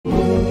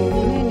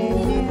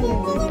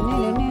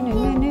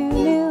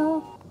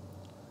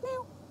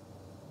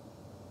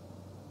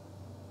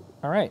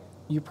right.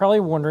 You're probably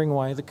wondering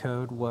why the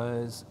code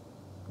was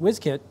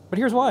WizKit, but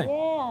here's why.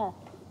 Yeah.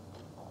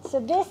 So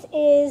this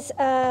is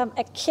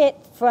a kit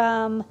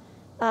from,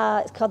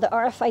 it's called the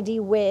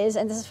RFID Wiz,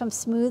 and this is from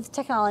Smooth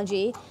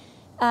Technology.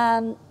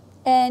 Smooth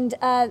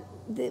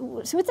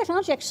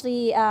Technology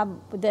actually,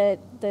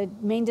 the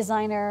main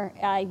designer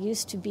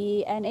used to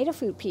be an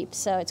Adafruit peep,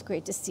 so it's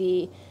great to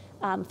see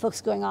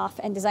folks going off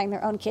and designing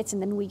their own kits,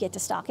 and then we get to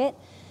stock it.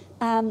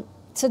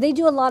 So they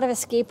do a lot of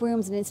escape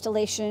rooms and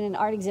installation and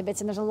art exhibits,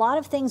 and there's a lot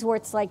of things where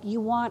it's like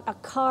you want a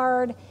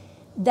card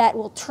that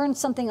will turn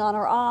something on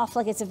or off.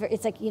 Like it's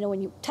like, you know,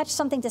 when you touch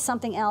something to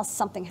something else,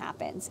 something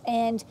happens.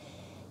 And,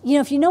 you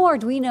know, if you know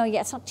Arduino,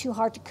 yeah, it's not too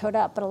hard to code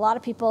up, but a lot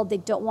of people, they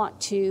don't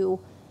want to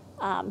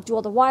do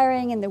all the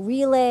wiring and the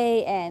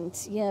relay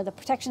and, you know, the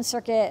protection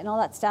circuit and all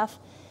that stuff.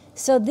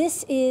 So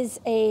this is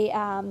a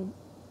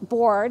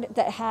board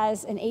that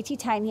has an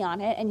ATtiny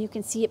on it, and you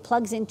can see it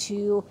plugs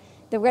into,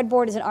 the red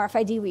board is an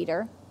RFID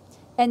reader,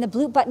 and the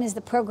blue button is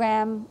the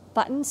program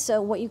button.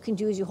 So what you can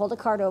do is you hold a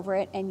card over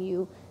it and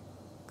you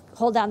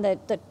hold down the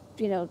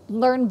you know,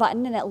 learn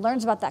button, and it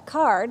learns about that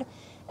card.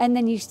 And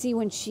then you see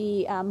when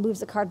she moves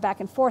the card back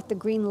and forth, the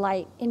green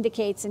light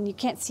indicates, and you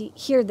can't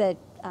hear the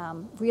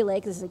relay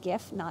because it's a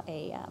GIF, not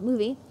a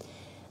movie.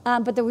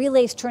 But the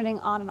relay is turning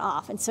on and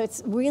off. And so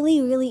it's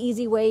really, really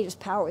easy way. You just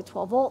power it with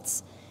 12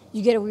 volts.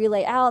 You get a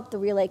relay out. The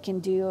relay can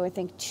do, I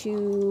think,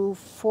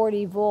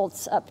 240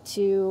 volts up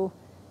to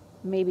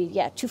maybe,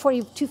 yeah,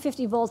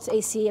 250 volts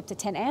AC up to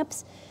 10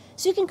 amps.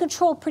 So you can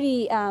control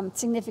pretty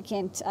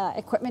significant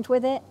equipment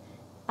with it.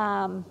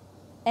 You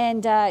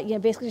know,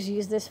 basically just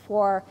use this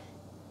for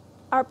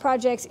art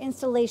projects,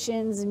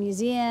 installations,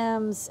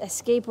 museums,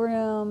 escape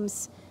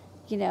rooms,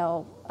 you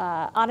know,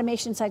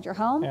 automation inside your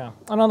home. Yeah,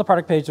 and on the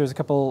product page, there's a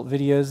couple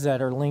videos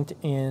that are linked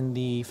in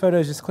the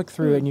photos. Just click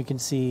through and you can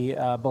see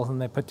both of them.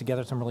 They put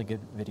together some really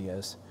good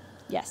videos.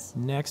 Yes.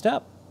 Next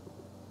up.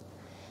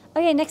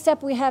 Okay, next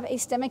up we have a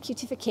STEMMA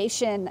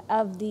Qtification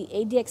of the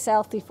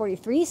ADXL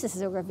 343. So this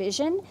is a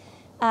revision.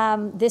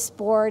 This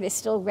board is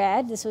still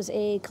red. This was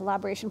a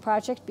collaboration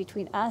project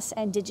between us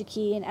and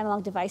DigiKey and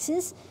Analog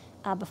Devices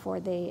before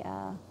they,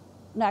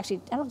 no, actually,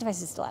 Analog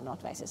Devices is still Analog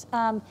Devices.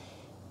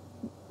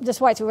 That's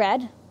why it's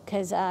red,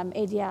 because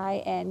ADI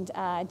and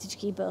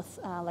DigiKey both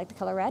like the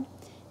color red.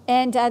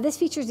 And this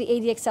features the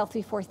ADXL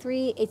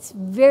 343. It's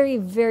very,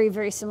 very,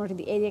 very similar to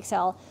the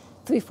ADXL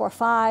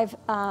 345,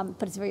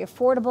 but it's very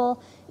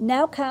affordable.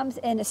 Now comes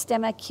in a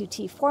STEMMA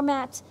QT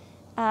format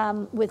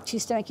with 2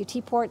 STEMMA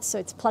QT ports, so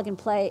it's plug and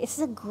play. This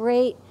is a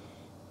great,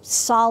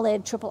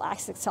 solid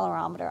triple-axis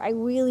accelerometer. I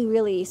really,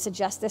 really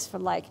suggest this for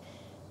like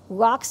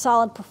rock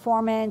solid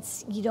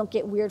performance. You don't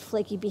get weird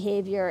flaky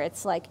behavior.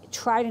 It's like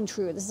tried and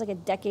true. This is like a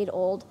decade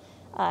old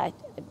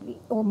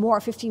or more,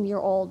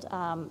 15-year-old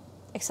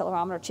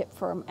accelerometer chip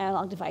from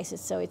Analog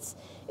Devices. So it's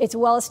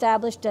well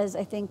established. Does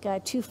I think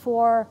 2,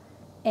 4,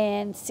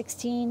 and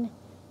 16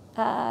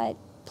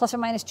 plus or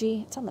minus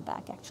G. It's on the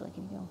back actually.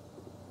 Can you go?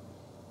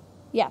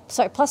 Yeah,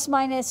 sorry, plus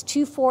minus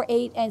 2, 4,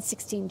 8, and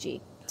 16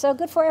 G. So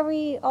good for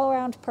every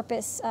all-around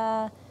purpose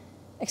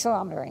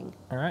accelerometering.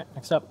 All right,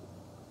 next up.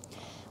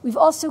 We've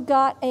also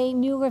got a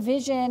new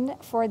revision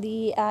for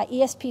the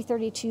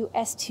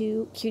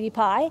ESP32S2 QT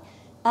Py.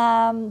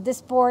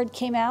 This board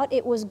came out.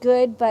 It was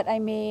good, but I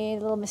made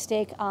a little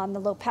mistake on the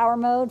low power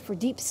mode for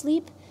deep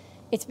sleep.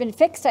 It's been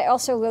fixed. I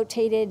also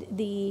rotated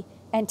the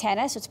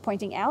antenna, so it's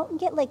pointing out, and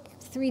get like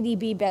 3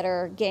 dB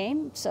better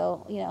gain.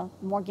 So, you know,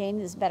 more gain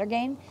is better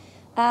gain.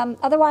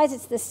 Otherwise,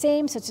 it's the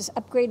same, so it's just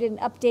upgraded and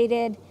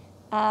updated.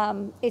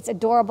 It's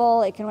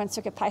adorable. It can run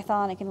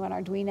CircuitPython. It can run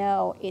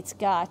Arduino. It's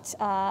got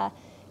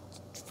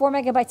 4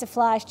 megabytes of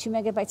flash, 2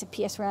 megabytes of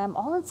PSRAM,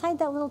 all inside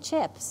that little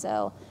chip.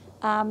 So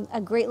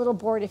a great little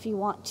board if you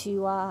want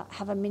to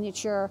have a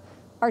miniature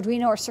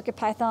Arduino or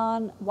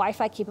CircuitPython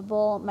Wi-Fi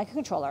capable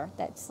microcontroller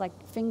that's like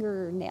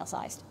fingernail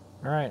sized.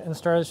 All right, and the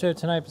star of the show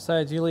tonight,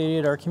 besides you,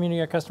 Lady, our community,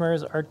 our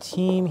customers, our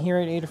team here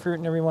at Adafruit,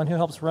 and everyone who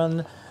helps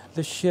run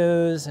the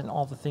shows and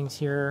all the things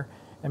here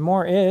and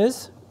more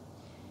is...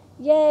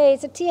 Yay,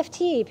 it's a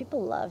TFT.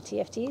 People love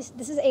TFTs.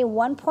 This is a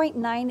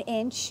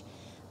 1.9-inch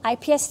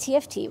IPS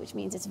TFT, which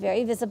means it's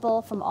very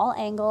visible from all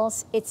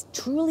angles. It's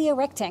truly a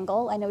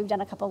rectangle. I know we've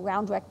done a couple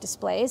round rec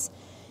displays,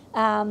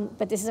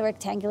 but this is a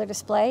rectangular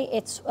display.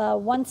 It's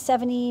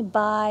 170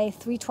 by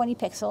 320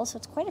 pixels, so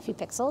it's quite a few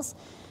pixels.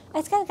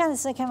 It's got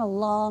this like kind of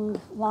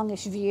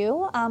longish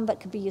view,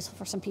 but could be useful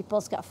for some people.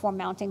 It's got 4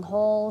 mounting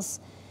holes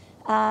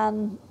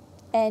and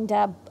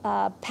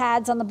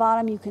pads on the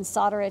bottom. You can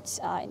solder it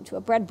into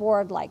a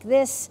breadboard like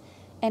this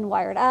and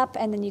wire it up,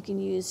 and then you can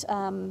use,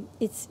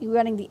 it's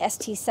running the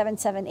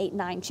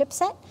ST7789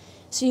 chipset,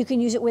 so you can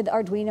use it with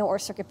Arduino or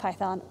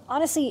CircuitPython.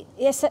 Honestly,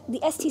 the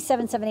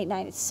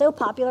ST7789 is so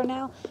popular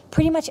now,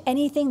 pretty much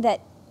anything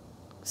that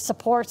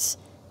supports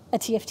a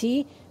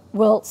TFT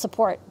will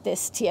support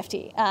this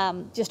TFT.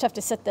 Just have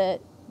to set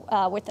the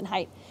width and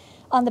height.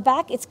 On the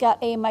back, it's got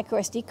a micro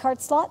SD card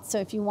slot, so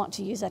if you want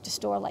to use that to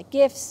store like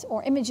GIFs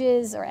or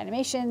images or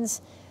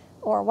animations,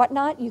 or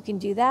whatnot, you can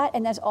do that.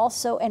 And there's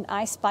also an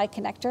iSpy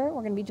connector.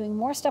 We're going to be doing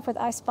more stuff with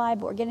iSpy,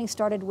 but we're getting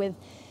started with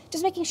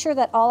just making sure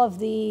that all of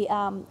the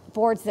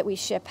boards that we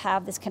ship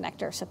have this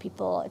connector. So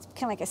people, it's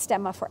kind of like a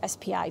STEMMA for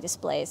SPI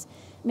displays.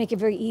 Make it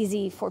very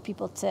easy for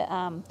people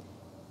to,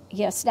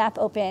 snap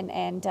open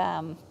and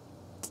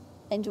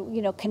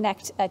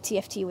connect a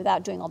TFT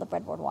without doing all the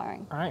breadboard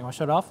wiring. All right, you want to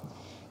show it off?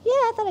 Yeah,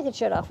 I thought I could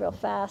show it off real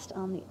fast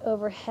on the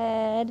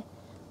overhead.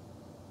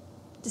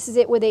 This is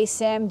it with a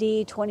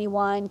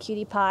SAMD21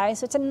 Cutie Pie.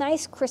 So it's a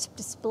nice crisp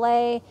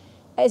display.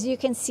 As you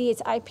can see,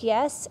 it's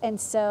IPS,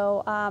 and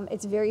so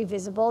it's very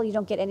visible. You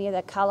don't get any of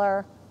the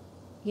color.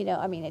 It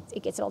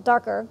gets a little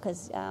darker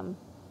because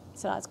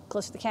it's not as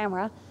close to the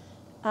camera.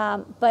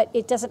 But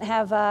it doesn't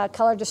have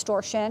color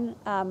distortion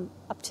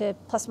up to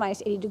plus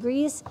minus 80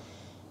 degrees.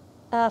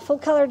 Full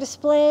color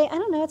display, I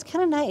don't know, it's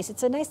kind of nice.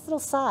 It's a nice little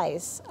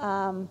size.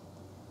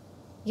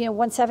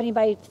 170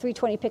 by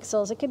 320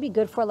 pixels. It could be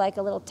good for like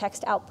a little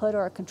text output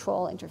or a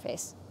control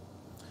interface.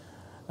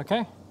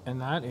 Okay,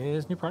 and that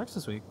is new products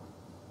this week.